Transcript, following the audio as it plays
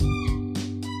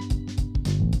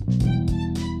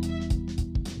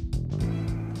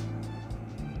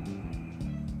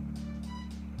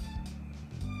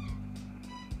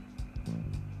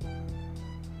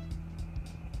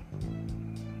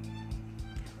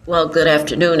Well, good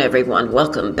afternoon, everyone.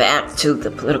 Welcome back to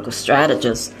The Political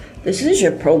Strategist. This is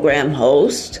your program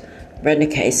host, Brenda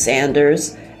K.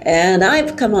 Sanders, and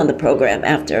I've come on the program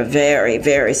after a very,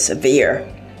 very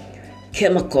severe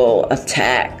chemical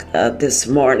attack this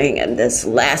morning, and this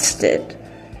lasted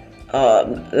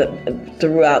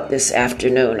throughout this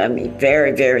afternoon. I mean,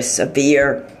 very, very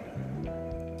severe.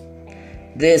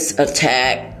 This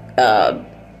attack,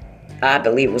 I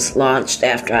believe, was launched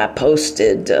after I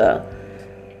posted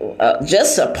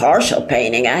just a partial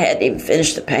painting. I hadn't even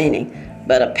finished the painting,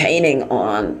 but a painting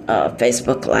on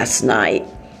Facebook last night.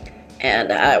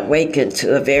 And I awakened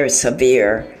to a very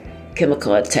severe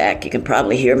chemical attack. You can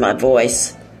probably hear my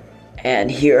voice and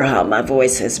hear how my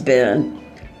voice has been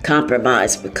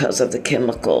compromised because of the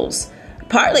chemicals.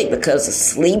 Partly because of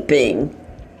sleeping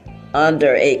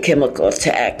under a chemical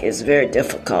attack is very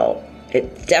difficult.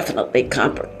 It definitely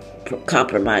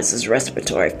compromises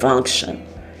respiratory function.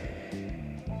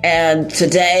 And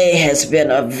today has been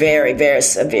a very, very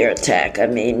severe attack. I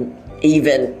mean,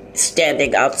 even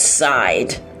standing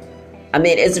outside. I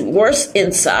mean, it's worse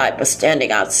inside, but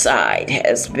standing outside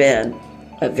has been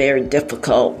a very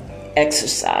difficult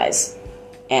exercise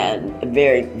and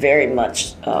very, very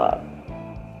much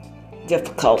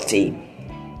difficulty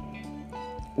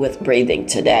with breathing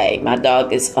today. My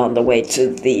dog is on the way to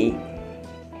the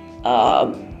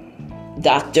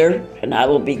doctor, and I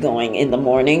will be going in the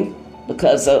morning.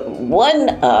 Because one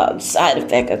side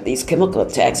effect of these chemical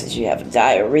attacks is you have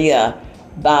diarrhea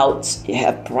bouts, you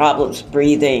have problems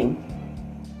breathing.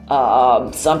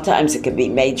 Sometimes it can be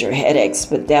major headaches,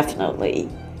 but definitely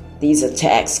these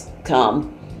attacks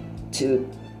come to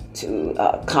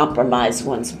compromise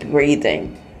one's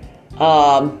breathing.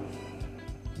 I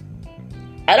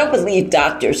don't believe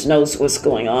doctors know what is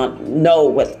going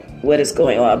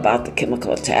on about the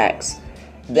chemical attacks.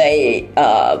 They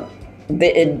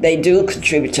do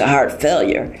contribute to heart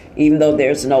failure, even though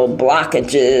there's no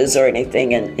blockages or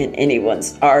anything in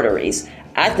anyone's arteries.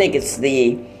 I think it's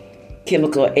the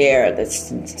chemical air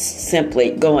that's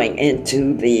simply going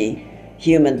into the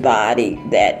human body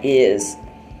that is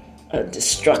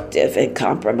destructive and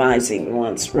compromising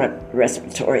one's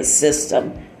respiratory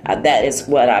system. That is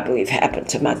what I believe happened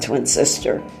to my twin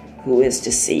sister, who is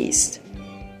deceased.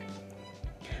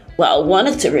 Well, I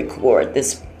wanted to record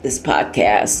this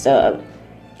podcast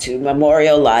to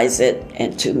memorialize it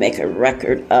and to make a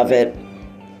record of it.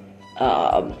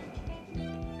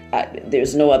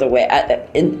 There's no other way.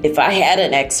 If I had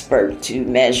an expert to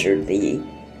measure the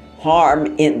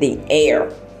harm in the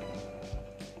air,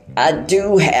 I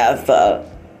do have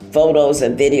photos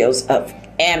and videos of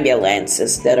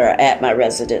ambulances that are at my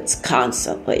residence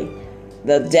constantly.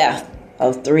 The death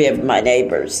of 3 of my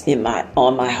neighbors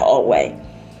on my hallway.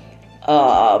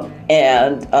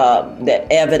 And that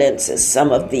evidences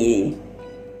some of the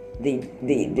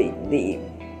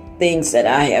things that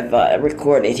I have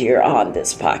recorded here on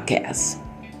this podcast.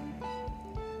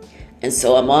 And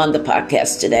so I'm on the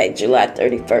podcast today, July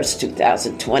 31st,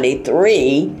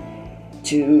 2023,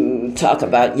 to talk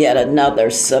about yet another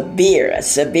severe,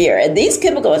 and these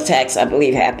chemical attacks, I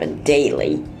believe, happen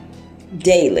daily,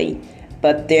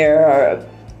 but there are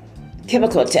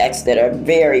chemical attacks that are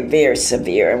very, very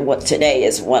severe, and what today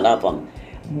is one of them.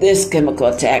 This chemical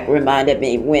attack reminded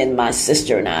me when my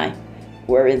sister and I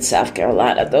were in South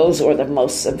Carolina. Those were the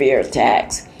most severe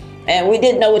attacks, and we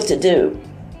didn't know what to do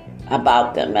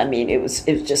about them. I mean, it was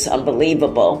just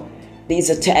unbelievable. These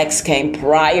attacks came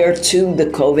prior to the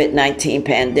COVID-19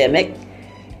 pandemic,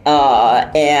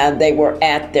 and they were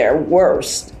at their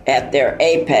worst, at their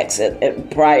apex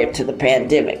prior to the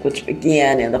pandemic, which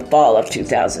began in the fall of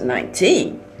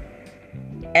 2019.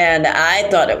 And I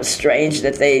thought it was strange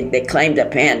that they claimed a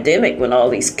pandemic when all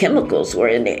these chemicals were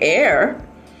in the air.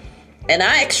 And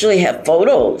I actually have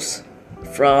photos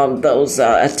from those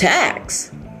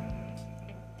attacks.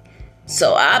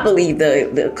 So I believe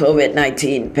the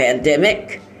COVID-19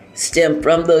 pandemic stemmed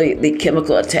from the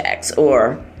chemical attacks,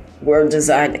 or were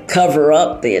designed to cover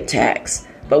up the attacks.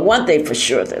 But one thing for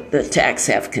sure, that the attacks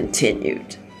have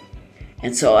continued.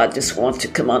 And so I just want to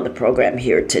come on the program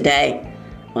here today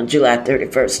on July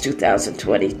 31st,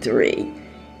 2023,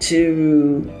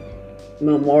 to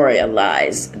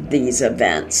memorialize these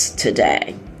events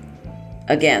today.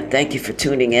 Again, thank you for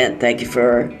tuning in. Thank you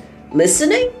for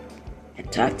listening,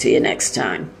 and talk to you next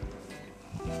time.